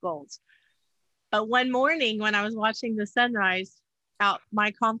those goals. But one morning when I was watching the sunrise out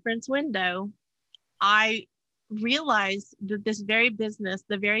my conference window, I realized that this very business,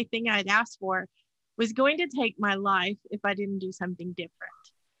 the very thing I'd asked for, was going to take my life if I didn't do something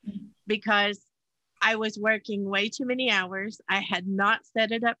different. Because I was working way too many hours. I had not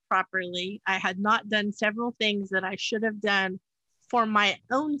set it up properly. I had not done several things that I should have done for my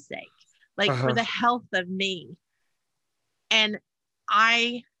own sake, like for the health of me. And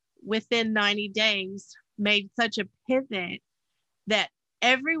I, within 90 days, made such a pivot that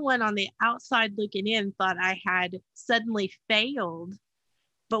everyone on the outside looking in thought I had suddenly failed.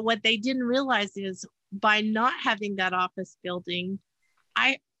 But what they didn't realize is by not having that office building,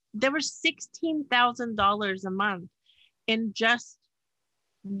 there was $16,000 a month in just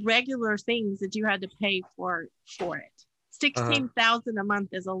regular things that you had to pay for it. 16,000 a month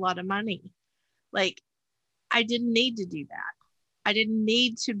is a lot of money. Like, I didn't need to do that. I didn't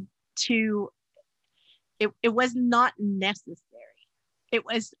need to it was not necessary. It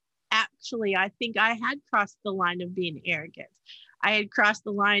was actually, I think I had crossed the line of being arrogant. I had crossed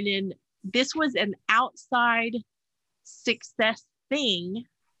the line in, this was an outside success thing.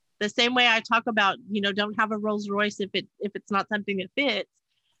 The same way I talk about, don't have a Rolls Royce if it's not something that fits.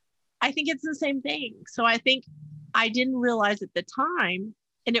 I think it's the same thing. So I think I didn't realize at the time,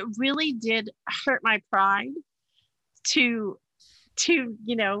 and it really did hurt my pride to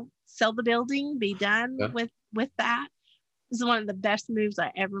sell the building, be done with that. This is one of the best moves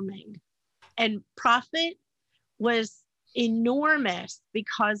I ever made. And profit was enormous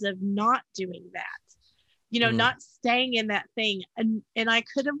because of not doing that. Not staying in that thing. And I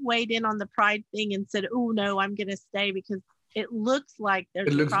could have weighed in on the pride thing and said, oh no, I'm going to stay because it looks like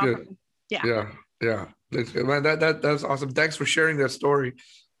there's a problem. Good. Yeah. Looks good. Man, that's awesome. Thanks for sharing that story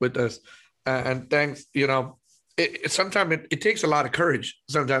with us. And thanks, sometimes it takes a lot of courage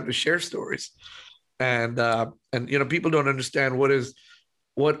sometimes to share stories. And people don't understand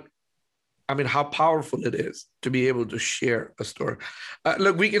how powerful it is to be able to share a story.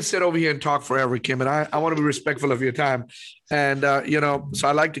 Look, we can sit over here and talk forever, Kim, and I want to be respectful of your time. And, so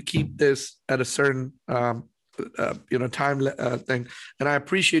I like to keep this at a certain, time thing. And I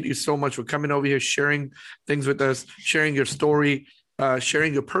appreciate you so much for coming over here, sharing things with us, sharing your story,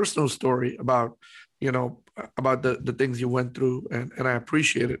 sharing your personal story about the things you went through. And I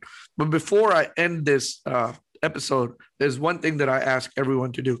appreciate it. But before I end this episode, there's one thing that I ask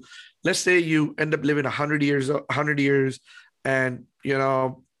everyone to do. Let's say you end up living 100 years, and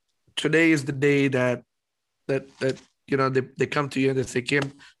today is the day that they come to you and they say,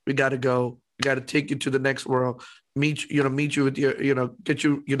 Kim, we got to go. We got to take you to the next world. Meet you with your, get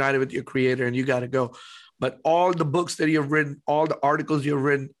you united with your creator, and you got to go. But all the books that you've written, all the articles you've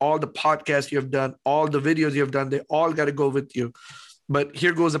written, all the podcasts you've done, all the videos you've done, they all got to go with you. But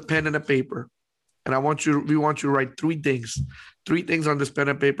here goes a pen and a paper. And we want you to write three things on this pen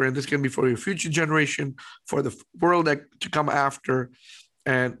and paper. And this can be for your future generation, for the world to come after.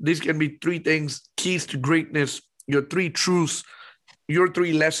 And these can be three things, keys to greatness, your three truths, your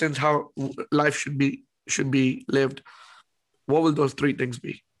three lessons, how life should be lived. What will those three things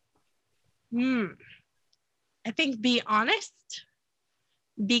be? I think be honest,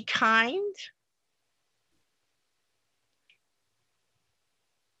 be kind,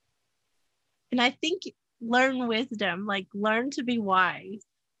 and I think learn wisdom, like learn to be wise.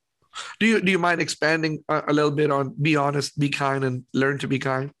 Do you mind expanding a little bit on be honest, be kind, and learn to be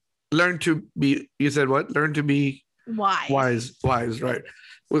kind? Learn to be, you said what? Learn to be wise, right?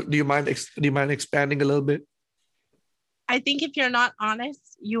 Do you mind expanding a little bit? I think if you're not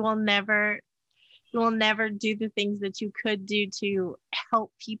honest, you will never do the things that you could do to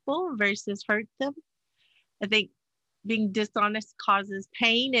help people versus hurt them. I think being dishonest causes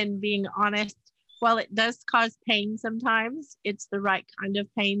pain, and being honest, while it does cause pain sometimes, it's the right kind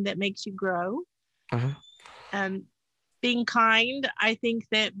of pain that makes you grow. Being kind, I think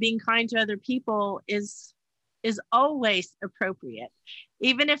that being kind to other people is always appropriate.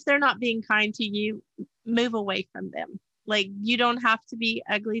 Even if they're not being kind to you, move away from them. Like, you don't have to be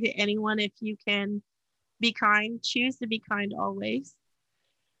ugly to anyone if you can be kind. Choose to be kind always.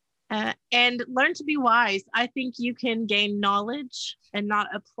 And learn to be wise. I think you can gain knowledge and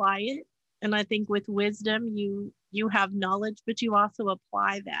not apply it. And I think with wisdom, you have knowledge, but you also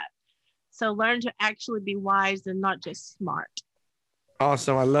apply that. So learn to actually be wise and not just smart.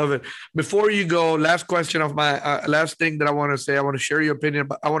 Awesome. I love it. Before you go, last question of my last thing that I want to say, I want to share your opinion,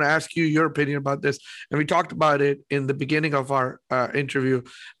 but I want to ask you your opinion about this. And we talked about it in the beginning of our interview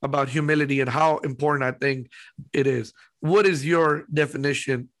about humility and how important I think it is. What is your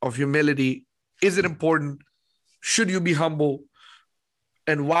definition of humility? Is it important? Should you be humble?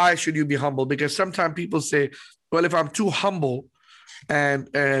 And why should you be humble? Because sometimes people say, well, if I'm too humble and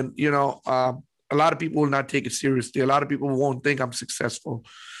a lot of people will not take it seriously. A lot of people won't think I'm successful.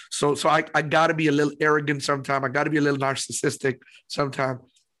 So I got to be a little arrogant sometimes. I got to be a little narcissistic sometimes.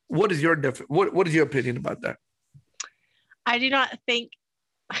 What is your what is your opinion about that? I do not think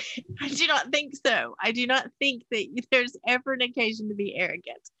so. I do not think that there's ever an occasion to be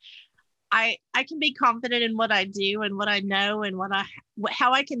arrogant. I can be confident in what I do and what I know and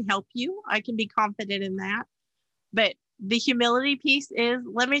how I can help you. I can be confident in that. But the humility piece is,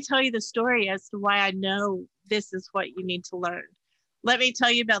 let me tell you the story as to why I know this is what you need to learn. Let me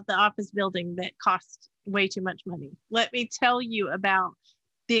tell you about the office building that cost way too much money. Let me tell you about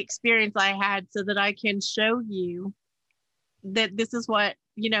the experience I had so that I can show you that this is what,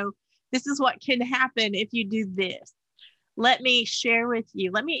 this is what can happen if you do this. Let me share with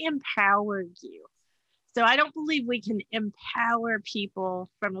you. Let me empower you. So I don't believe we can empower people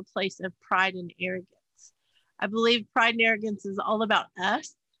from a place of pride and arrogance. I believe pride and arrogance is all about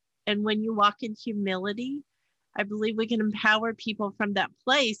us. And when you walk in humility, I believe we can empower people from that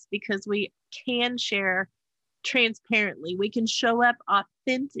place because we can share transparently. We can show up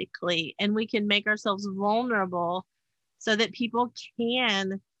authentically and we can make ourselves vulnerable so that people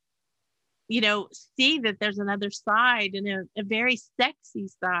can, see that there's another side and a very sexy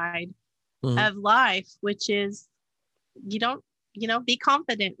side of life, which is be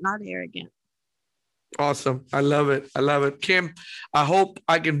confident, not arrogant. Awesome. I love it. I love it. Kim, I hope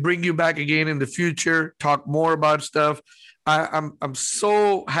I can bring you back again in the future, talk more about stuff. I'm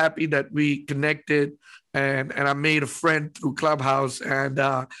so happy that we connected and I made a friend through Clubhouse and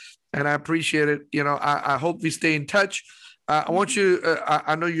I appreciate it. I hope we stay in touch. I want you,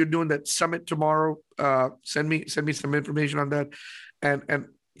 I know you're doing that summit tomorrow. Send me some information on that. And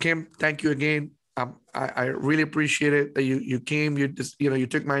Kim, thank you again. I really appreciate it that you came. You just you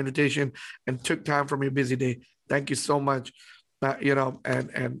took my invitation and took time from your busy day. Thank you so much.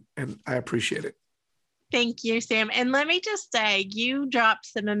 And I appreciate it. Thank you, Sam. And let me just say, you dropped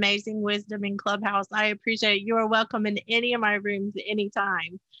some amazing wisdom in Clubhouse. I appreciate it. You are welcome in any of my rooms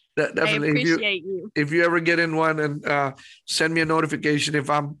anytime. Definitely. I appreciate you. If you ever get in one and send me a notification, if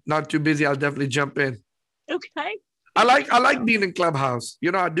I'm not too busy, I'll definitely jump in. Okay. I like being in Clubhouse.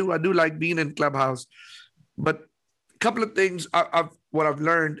 I do like being in Clubhouse. But a couple of things what I've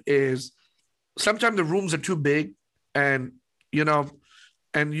learned is sometimes the rooms are too big and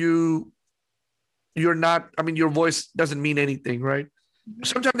and you're not, your voice doesn't mean anything, right?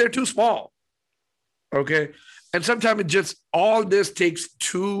 Sometimes they're too small. Okay. And sometimes it just, all this takes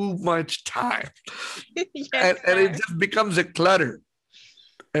too much time. Yes, and it just becomes a clutter.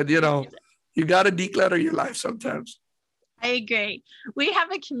 And you got to declutter your life sometimes. I agree. We have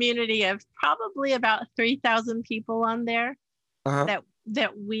a community of probably about 3,000 people on there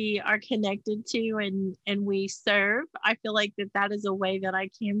that we are connected to and we serve. I feel like that is a way that I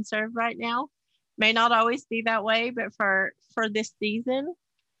can serve right now. May not always be that way, but for this season.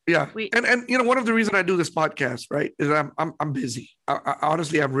 Yeah. And one of the reasons I do this podcast, right, is I'm busy. I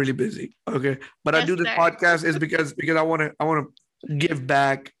honestly, I'm really busy. Okay. But yes, I do this podcast is because I want to give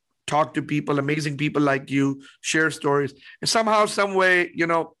back, talk to people, amazing people like you, share stories. And somehow, some way,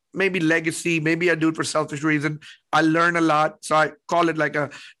 maybe legacy, maybe I do it for selfish reason. I learn a lot. So I call it like a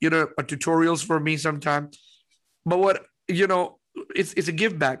tutorials for me sometimes. But what, it's a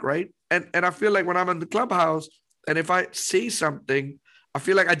give back, right? And I feel like when I'm in the Clubhouse and if I say something, I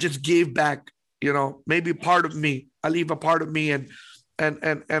feel like I just gave back, maybe part of me. I leave a part of me and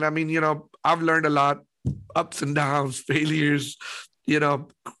I mean, I've learned a lot, ups and downs, failures,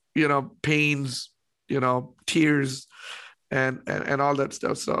 pains, tears and all that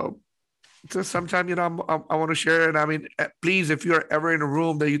stuff. So sometimes, I want to share it. I mean, please, if you're ever in a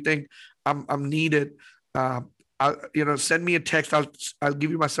room that you think I'm needed, send me a text. I'll give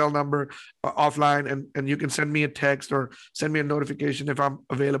you my cell number offline and you can send me a text or send me a notification. If I'm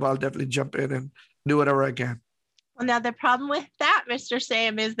available, I'll definitely jump in and do whatever I can. Well, now the problem with that, Mr.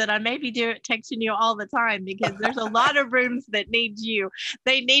 Sam, is that I may be texting you all the time because there's a lot of rooms that need you.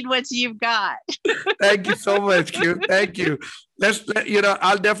 They need what you've got. Thank you so much, Q. Thank you.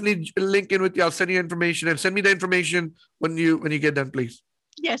 I'll definitely link in with you. I'll send you information and send me the information when you get done, please.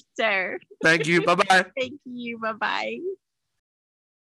 Yes, sir. Thank you. Bye-bye. Thank you. Bye-bye.